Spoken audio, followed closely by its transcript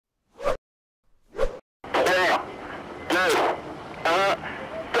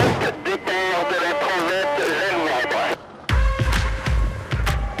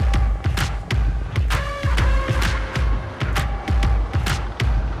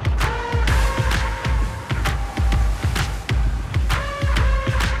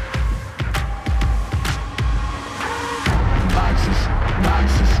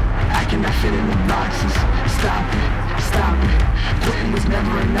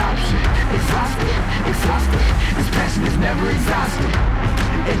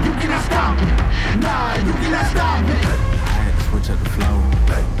cannot stop it. Nah, you cannot stop it. I had to switch up the flow,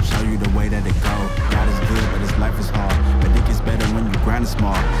 show you the way that it go. God is good, but his life is hard. But it gets better when you grind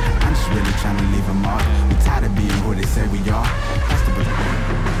smart. I'm just really trying to leave a mark. We tired of being who they say we are. That's the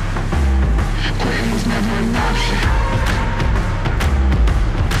quitting was never an option.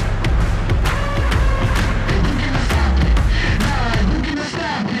 You cannot stop it. Nah, you cannot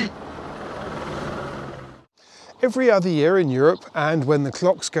stop it. Every other year in Europe, and when the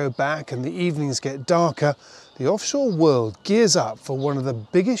clocks go back and the evenings get darker, the offshore world gears up for one of the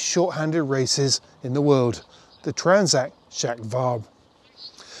biggest shorthanded races in the world, the Transat Jacques Vabre.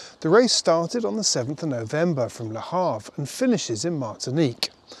 The race started on the 7th of November from Le Havre and finishes in Martinique,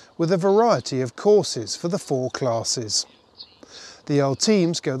 with a variety of courses for the 4 classes. The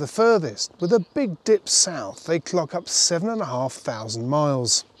Ultimes go the furthest, with a big dip south. They clock up 7,500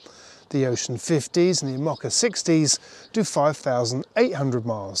 miles. The Oceanfifties and the IMOCA 60s do 5,800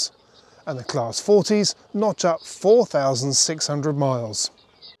 miles, and the Class 40s notch up 4,600 miles.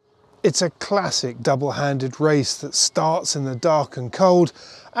 It's a classic double-handed race that starts in the dark and cold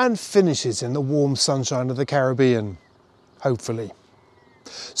and finishes in the warm sunshine of the Caribbean, hopefully.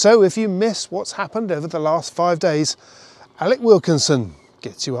 So if you miss what's happened over the last 5 days, Alec Wilkinson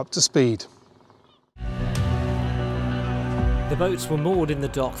gets you up to speed. The boats were moored in the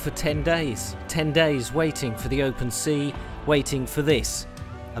dock for 10 days. 10 days waiting for the open sea, waiting for this,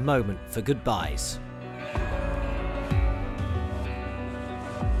 a moment for goodbyes.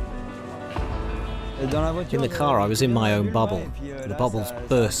 In the car I was in my own bubble. The bubble's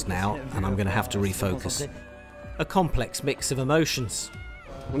burst now and I'm going to have to refocus. A complex mix of emotions.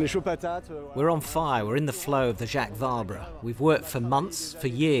 We're on fire, we're in the flow of the Jacques Vabre. We've worked for months, for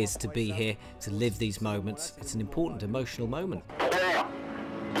years to be here, to live these moments. It's an important emotional moment.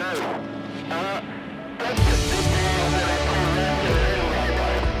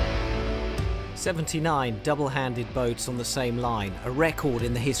 79 double-handed boats on the same line, a record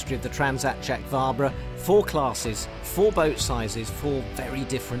in the history of the Transat Jacques Vabre. 4 classes, 4 boat sizes, 4 very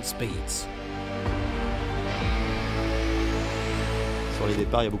different speeds.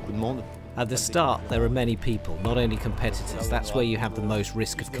 At the start, there are many people, not only competitors. That's where you have the most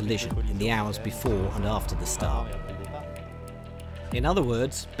risk of collision, in the hours before and after the start. In other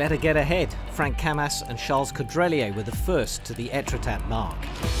words, better get ahead. Frank Camas and Charles Caudrelier were the first to the Etretat mark.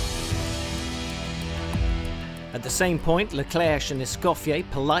 At the same point, Leclerc and Escoffier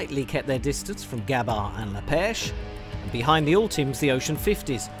politely kept their distance from Gabard and Lepage. And behind the Ultimes, the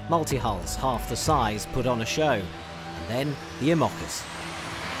Oceanfifties, multi-hulls half the size, put on a show. And then the IMOCAs.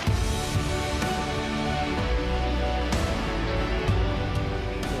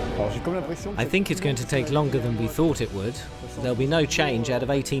 I think it's going to take longer than we thought it would. There'll be no change out of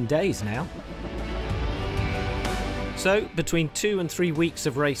 18 days now. So, between 2 and 3 weeks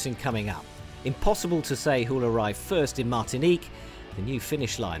of racing coming up. Impossible to say who'll arrive first in Martinique, the new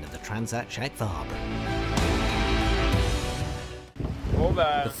finish line of the Transat Jacques Vabre.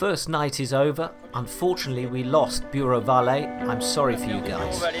 The first night is over. Unfortunately, we lost Bureau Valet. I'm sorry for you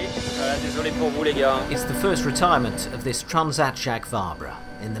guys. It's the first retirement of this Transat Jacques Vabre.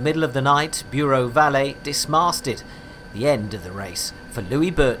 In the middle of the night, Bureau Valet dismasted. The end of the race for Louis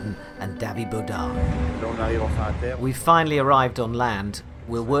Burton and Davy Baudard. We've finally arrived on land.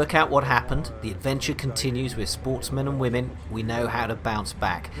 We'll work out what happened. The adventure continues with sportsmen and women. We know how to bounce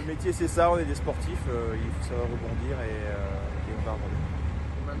back.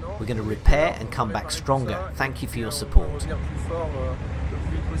 We're going to repair and come back stronger. Thank you for your support.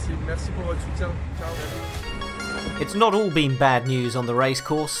 It's not all been bad news on the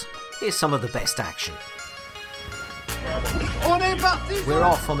racecourse. Here's some of the best action. We're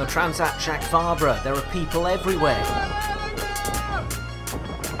off on the Transat Jacques Vabre. There are people everywhere.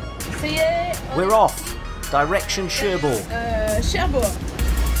 We're off. Direction Cherbourg.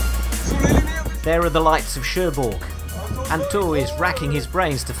 There are the lights of Cherbourg. Anto is racking his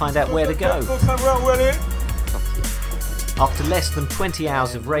brains to find out where to go. After less than 20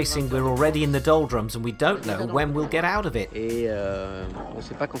 hours of racing, we're already in the doldrums and we don't know when we'll get out of it.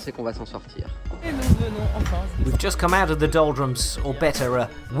 We've just come out of the doldrums, or better, a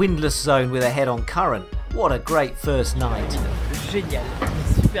windless zone with a head-on current. What a great first night.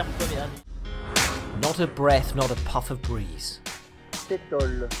 Not a breath, not a puff of breeze.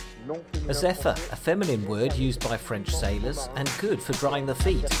 A zephyr, a feminine word used by French sailors and good for drying the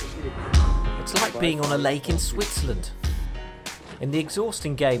feet. It's like being on a lake in Switzerland. In the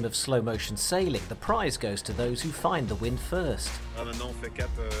exhausting game of slow-motion sailing, the prize goes to those who find the wind first.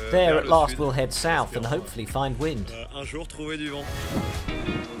 There, at last, we'll head south and hopefully find wind.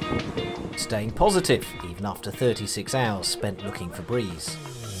 Staying positive, even after 36 hours spent looking for breeze.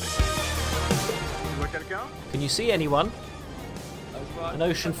 Can you see anyone? An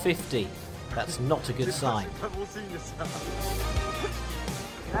Oceanfifty. That's not a good sign.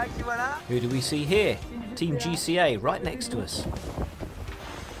 Who do we see here? Team GCA right next to us.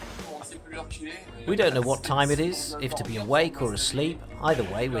 We don't know what time it is, if to be awake or asleep. Either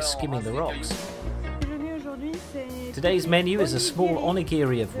way, we're skimming the rocks. Today's menu is a small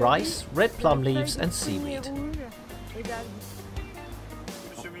onigiri of rice, red plum leaves and seaweed.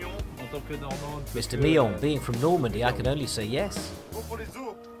 Mr. Millon, being from Normandy, I can only say yes.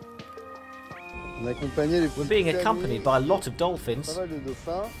 We're being accompanied by a lot of dolphins.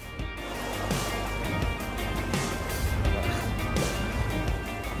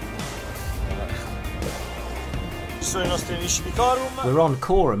 We're on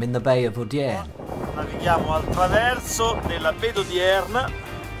Coram in the Bay of Audierne. Navighiamo al traverso della baie d'Audierne.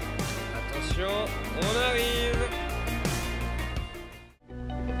 Attention, on arrive.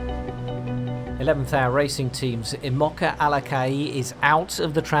 11th Hour Racing Team's IMOCA Alacaille is out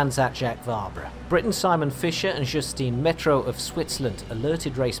of the Transat Jacques Vabre. Britain Simon Fisher and Justine Metro of Switzerland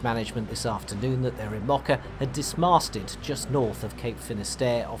alerted race management this afternoon that their IMOCA had dismasted just north of Cape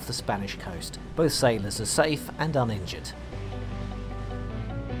Finisterre off the Spanish coast. Both sailors are safe and uninjured.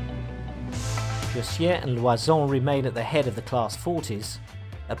 Jacques and Loison remain at the head of the Class 40s.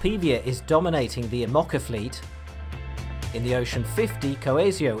 Apivia is dominating the IMOCA fleet. In the Oceanfifty,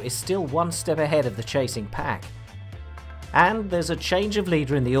 Coesio is still one step ahead of the chasing pack. And there's a change of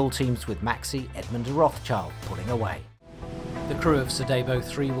leader in the Ultimes with Maxi, Edmund and Rothschild pulling away. The crew of Sodebo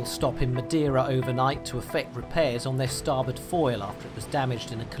 3 will stop in Madeira overnight to effect repairs on their starboard foil after it was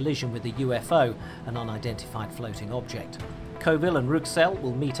damaged in a collision with a UFO, an unidentified floating object. Coville and Ruxel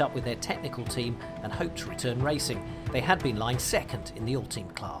will meet up with their technical team and hope to return racing. They had been lying second in the Ultime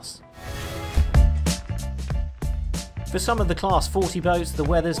class. For some of the Class 40 boats, the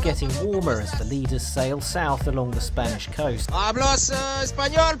weather's getting warmer as the leaders sail south along the Spanish coast. Hablas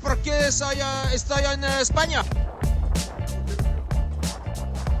español porque estoy en España.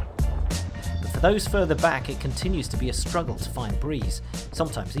 But for those further back, it continues to be a struggle to find breeze,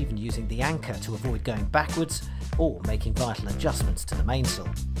 sometimes even using the anchor to avoid going backwards or making vital adjustments to the mainsail.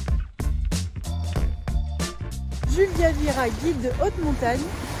 Jules Gavira, guide de haute montagne,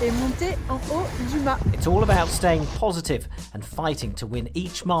 est monté en haut du mât. It's all about staying positive and fighting to win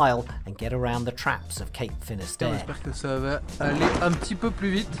each mile and get around the traps of Cape Finisterre. J'espère que ça va aller un petit peu plus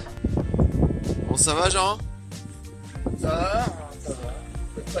vite. Bon, ça va, Jean? Ça va.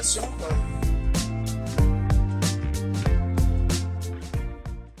 Faut être patient, quoi.